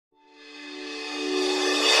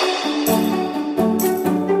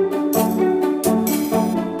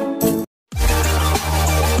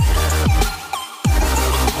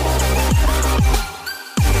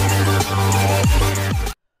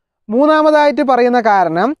മൂന്നാമതായിട്ട് പറയുന്ന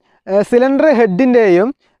കാരണം സിലിണ്ടർ ഹെഡിൻ്റെയും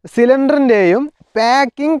സിലിണ്ടറിൻ്റെയും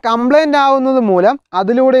പാക്കിംഗ് കംപ്ലൈൻ്റ് ആവുന്നത് മൂലം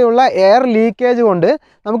അതിലൂടെയുള്ള എയർ ലീക്കേജ് കൊണ്ട്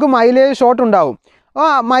നമുക്ക് മൈലേജ് ഷോർട്ട് ഉണ്ടാവും. അപ്പോൾ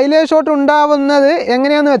മൈലേജ് ഷോർട്ട് ഉണ്ടാവുന്നത്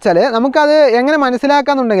എങ്ങനെയാണെന്ന് വെച്ചാൽ നമുക്കത് എങ്ങനെ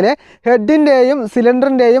മനസ്സിലാക്കാന്നുണ്ടെങ്കിൽ ഹെഡിൻ്റെയും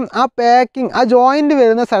സിലിണ്ടറിൻ്റെയും ആ പാക്കിംഗ് ആ ജോയിൻറ്റ്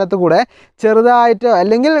വരുന്ന സ്ഥലത്ത് കൂടെ ചെറുതായിട്ടോ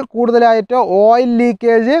അല്ലെങ്കിൽ കൂടുതലായിട്ടോ ഓയിൽ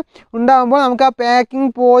ലീക്കേജ് ഉണ്ടാകുമ്പോൾ നമുക്ക് ആ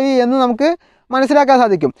പാക്കിംഗ് പോയി എന്ന് നമുക്ക് മനസ്സിലാക്കാൻ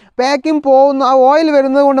സാധിക്കും. പാക്കിംഗ് പോകുന്ന ആ ഓയിൽ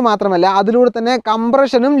വരുന്നത് കൊണ്ട് മാത്രമല്ല അതിലൂടെ തന്നെ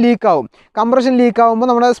കംപ്രഷനും ലീക്കാവും. കംപ്രഷൻ ലീക്കാവുമ്പോൾ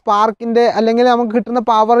നമ്മുടെ സ്പാർക്കിൻ്റെ അല്ലെങ്കിൽ നമുക്ക് കിട്ടുന്ന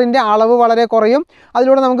പവറിൻ്റെ അളവ് വളരെ കുറയും.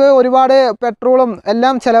 അതിലൂടെ നമുക്ക് ഒരുപാട് പെട്രോളും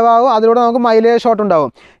എല്ലാം ചിലവാകും. അതിലൂടെ നമുക്ക് മൈലേജ് ഷോർട്ട്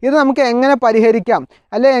ഉണ്ടാകും. ഇത് നമുക്ക് എങ്ങനെ പരിഹരിക്കാം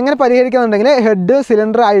എങ്ങനെ പരിഹരിക്കാന്നുണ്ടെങ്കിൽ ഹെഡ്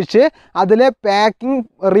സിലിണ്ടർ അഴിച്ച് അതിലെ പാക്കിംഗ്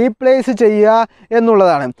റീപ്ലേസ് ചെയ്യുക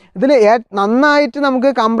എന്നുള്ളതാണ്. ഇതിൽ നന്നായിട്ട് നമുക്ക്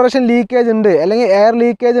കംപ്രഷൻ ലീക്കേജ് ഉണ്ട് അല്ലെങ്കിൽ എയർ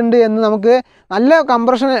ലീക്കേജ് ഉണ്ട് എന്ന് നമുക്ക് നല്ല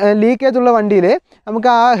കംപ്രഷൻ ലീക്കേജ് ഉള്ള വണ്ടിയിൽ നമുക്ക്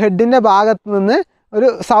ആ ഹെഡിൻ്റെ ഭാഗത്ത് നിന്ന് ഒരു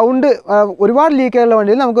സൗണ്ട് ഒരുപാട് ലീക്കേജുള്ള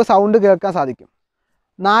വണ്ടിയിൽ നമുക്ക് സൗണ്ട് കേൾക്കാൻ സാധിക്കും.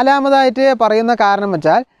 നാലാമതായിട്ട് പറയുന്ന കാരണം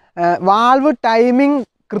വെച്ചാൽ വാൾവ് ടൈമിംഗ്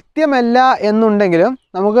കൃത്യമല്ല എന്നുണ്ടെങ്കിലും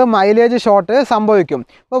നമുക്ക് മൈലേജ് ഷോർട്ട് സംഭവിക്കും.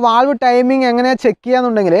 ഇപ്പോൾ വാൾവ് ടൈമിംഗ് എങ്ങനെ ചെക്ക്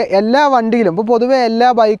ചെയ്യാന്നുണ്ടെങ്കിൽ എല്ലാ വണ്ടിയിലും ഇപ്പോൾ പൊതുവെ എല്ലാ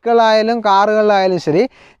ബൈക്കുകളായാലും കാറുകളിലായാലും ശരി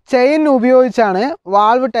ചെയിൻ ഉപയോഗിച്ചാണ്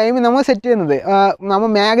വാൾവ് ടൈമിംഗ് നമ്മൾ സെറ്റ് ചെയ്യുന്നത്. നമ്മൾ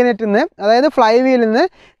മാഗ്നറ്റിൽ നിന്ന് അതായത് ഫ്ലൈ വീലിൽ നിന്ന്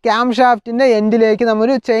ക്യാം ഷാഫ്റ്റിൻ്റെ എൻഡിലേക്ക്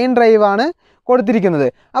നമ്മളൊരു ചെയിൻ ഡ്രൈവാണ് കൊടുത്തിരിക്കുന്നത്.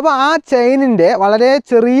 അപ്പോൾ ആ ചെയിനിൻ്റെ വളരെ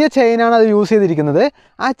ചെറിയ ചെയിനാണ് അത് യൂസ് ചെയ്തിരിക്കുന്നത്.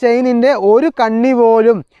 ആ ചെയിനിൻ്റെ ഒരു കണ്ണി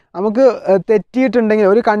പോലും നമുക്ക് തെറ്റിയിട്ടുണ്ടെങ്കിൽ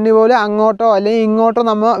ഒരു കണ്ണി പോലും അങ്ങോട്ടോ അല്ലെങ്കിൽ ഇങ്ങോട്ടോ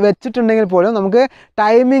നമ്മൾ വെച്ചിട്ടുണ്ടെങ്കിൽ പോലും നമുക്ക്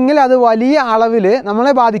ടൈമിങ്ങിൽ അത് വലിയ അളവിൽ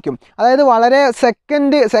നമ്മളെ ബാധിക്കും. അതായത് വളരെ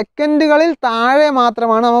സെക്കൻഡുകളിൽ താഴെ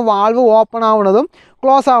മാത്രമാണ് നമ്മൾ വാൾവ് ഓപ്പൺ ആവുന്നതും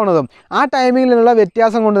ക്ലോസ് ആവുന്നതും. ആ ടൈമിങ്ങിലുള്ള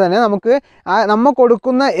വ്യത്യാസം കൊണ്ട് തന്നെ നമുക്ക് നമ്മൾ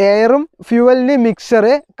കൊടുക്കുന്ന എയറും ഫ്യൂവലിൻ്റെയും മിക്സർ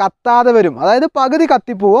കത്താതെ വരും. അതായത് പകുതി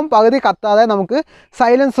കത്തിപ്പോവും, പകുതി കത്താതെ നമുക്ക്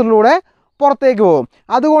സൈലൻസറിലൂടെ പുറത്തേക്ക് പോകും.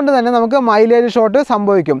 അതുകൊണ്ട് തന്നെ നമുക്ക് മൈലേജ് ഷോർട്ട്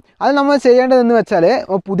സംഭവിക്കും. അത് നമ്മൾ ചെയ്യേണ്ടതെന്ന് വെച്ചാൽ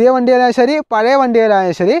പുതിയ വണ്ടിയായാലും ശരി പഴയ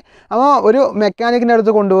വണ്ടിയായാലും ശരി അപ്പോൾ ഒരു മെക്കാനിക്കിൻ്റെ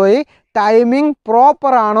അടുത്ത് കൊണ്ടുപോയി ടൈമിംഗ്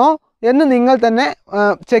പ്രോപ്പറാണോ എന്ന് നിങ്ങൾ തന്നെ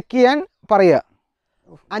ചെക്ക് ചെയ്യാൻ പറയുക.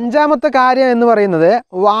 അഞ്ചാമത്തെ കാര്യം എന്ന് പറയുന്നത്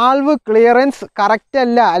വാൾവ് ക്ലിയറൻസ് കറക്റ്റ്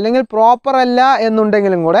അല്ല അല്ലെങ്കിൽ പ്രോപ്പർ അല്ല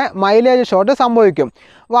എന്നുണ്ടെങ്കിലും കൂടെ മൈലേജ് ഷോർട്ട് സംഭവിക്കും.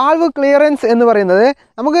 വാൾവ് ക്ലിയറൻസ് എന്ന് പറയുന്നത്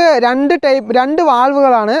നമുക്ക് രണ്ട്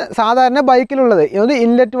വാൾവുകളാണ് സാധാരണ ബൈക്കിലുള്ളത്. ഒന്ന്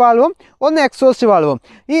ഇൻലെറ്റ് വാൾവും ഒന്ന് എക്സോസ്റ്റ് വാൾവും.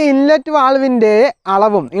 ഈ ഇൻലെറ്റ് വാൾവിൻ്റെ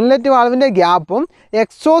അളവും ഇൻലെറ്റ് വാൾവിൻ്റെ ഗ്യാപ്പും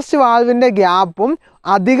എക്സോസ്റ്റ് വാൾവിൻ്റെ ഗ്യാപ്പും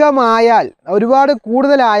അധികമായാൽ ഒരുപാട്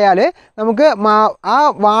കൂടുതലായാൽ നമുക്ക് ആ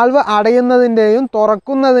വാൾവ് അടയുന്നതിൻ്റെയും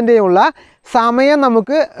തുറക്കുന്നതിൻ്റെയും ഉള്ള സമയം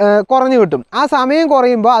നമുക്ക് കുറഞ്ഞു കിട്ടും. ആ സമയം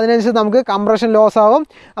കുറയുമ്പോൾ അതിനനുസരിച്ച് നമുക്ക് കംപ്രഷൻ ലോസ് ആവും,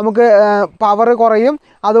 നമുക്ക് പവർ കുറയും,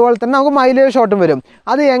 അതുപോലെ തന്നെ നമുക്ക് മൈലേജ് ഷോർട്ടും വരും.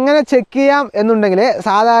 അത് എങ്ങനെ ചെക്ക് ചെയ്യാം എന്നുണ്ടെങ്കിൽ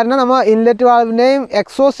സാധാരണ നമ്മൾ ഇൻലെറ്റ് വാൾവിൻ്റെയും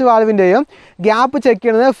എക്സോസ്റ്റ് വാൾവിൻ്റെയും ഗ്യാപ്പ് ചെക്ക്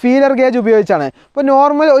ചെയ്യുന്നത് ഫീലർ ഗേജ് ഉപയോഗിച്ചാണ്. ഇപ്പോൾ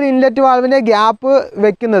നോർമൽ ഒരു ഇൻലെറ്റ് വാൾവിൻ്റെ ഗ്യാപ്പ്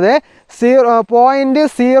വെക്കുന്നത്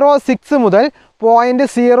 0.06 മുതൽ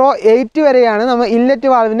 0.08 വരെയാണ് നമ്മൾ ഇൻലെറ്റ്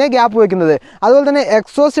വാൾവിൻ്റെ ഗ്യാപ്പ് വെക്കുന്നത്. അതുപോലെ തന്നെ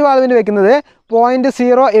എക്സോസ്റ്റ് വാൾവിന് വെക്കുന്നത്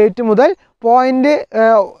 0.08 മുതൽ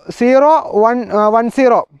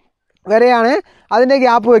 0.010 വരെയാണ് അതിൻ്റെ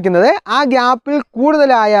ഗ്യാപ്പ് വെക്കുന്നത്. ആ ഗ്യാപ്പിൽ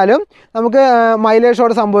കൂടുതലായാലും നമുക്ക് മൈലേജ്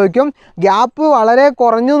ഷോർട്ട് സംഭവിക്കും. ഗ്യാപ്പ് വളരെ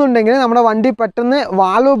കുറഞ്ഞെന്നുണ്ടെങ്കിൽ നമ്മുടെ വണ്ടി പെട്ടെന്ന്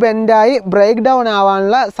വാൾവ് ബെൻഡായി ബ്രേക്ക് ഡൗൺ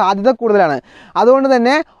ആവാനുള്ള സാധ്യത കൂടുതലാണ്. അതുകൊണ്ട്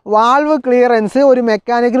തന്നെ വാൾവ് ക്ലിയറൻസ് ഒരു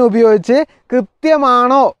മെക്കാനിക്കിന് ഉപയോഗിച്ച്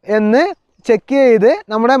കൃത്യമാണോ എന്ന് ചെക്ക് ചെയ്ത്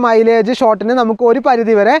നമ്മുടെ മൈലേജ് ഷോർട്ടിന് നമുക്ക് ഒരു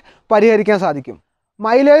പരിധി വരെ പരിഹരിക്കാൻ സാധിക്കും.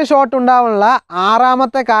 മൈലേജ് ഷോർട്ട് ഉണ്ടാവാനുള്ള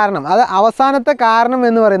ആറാമത്തെ കാരണം, അത് അവസാനത്തെ കാരണം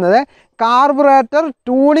എന്ന് പറയുന്നത് കാർബറേറ്റർ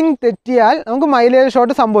ട്യൂണിങ് തെറ്റിയാൽ നമുക്ക് മൈലേജ്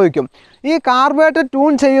ഷോർട്ട് സംഭവിക്കും. ഈ കാർബറേറ്റർ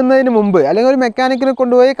ട്യൂൺ ചെയ്യുന്നതിന് മുമ്പ് അല്ലെങ്കിൽ ഒരു മെക്കാനിക്കിനെ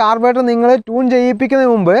കൊണ്ടുപോയി കാർബറേറ്റർ നിങ്ങൾ ട്യൂൺ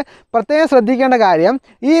ചെയ്യിപ്പിക്കുന്നതിന് മുമ്പ് പ്രത്യേകം ശ്രദ്ധിക്കേണ്ട കാര്യം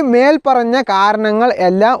ഈ മേൽപ്പറഞ്ഞ കാരണങ്ങൾ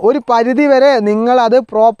എല്ലാം ഒരു പരിധി വരെ നിങ്ങളത്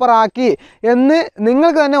പ്രോപ്പറാക്കി എന്ന്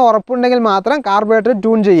നിങ്ങൾക്ക് തന്നെ ഉറപ്പുണ്ടെങ്കിൽ മാത്രം കാർബറേറ്റർ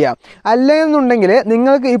ട്യൂൺ ചെയ്യുക. അല്ലെന്നുണ്ടെങ്കിൽ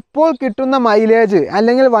നിങ്ങൾക്ക് ഇപ്പോൾ കിട്ടുന്ന മൈലേജ്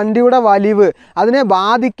അല്ലെങ്കിൽ വണ്ടിയുടെ വലിവ് അതിനെ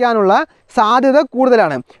ബാധിക്കാനുള്ള സാധ്യത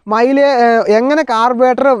കൂടുതലാണ്. എങ്ങനെ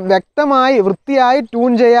കാർബറേറ്റർ വ്യക്തമായി വൃത്തിയായി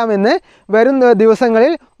ട്യൂൺ ചെയ്യാമെന്ന് വരും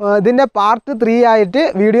ദിവസങ്ങളിൽ ഇതിൻ്റെ പാർട്ട് 3 ആയിട്ട്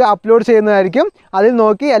വീഡിയോ അപ്ലോഡ് ചെയ്യുന്നതായിരിക്കും. അതിൽ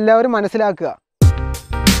നോക്കി എല്ലാവരും മനസ്സിലാക്കുക.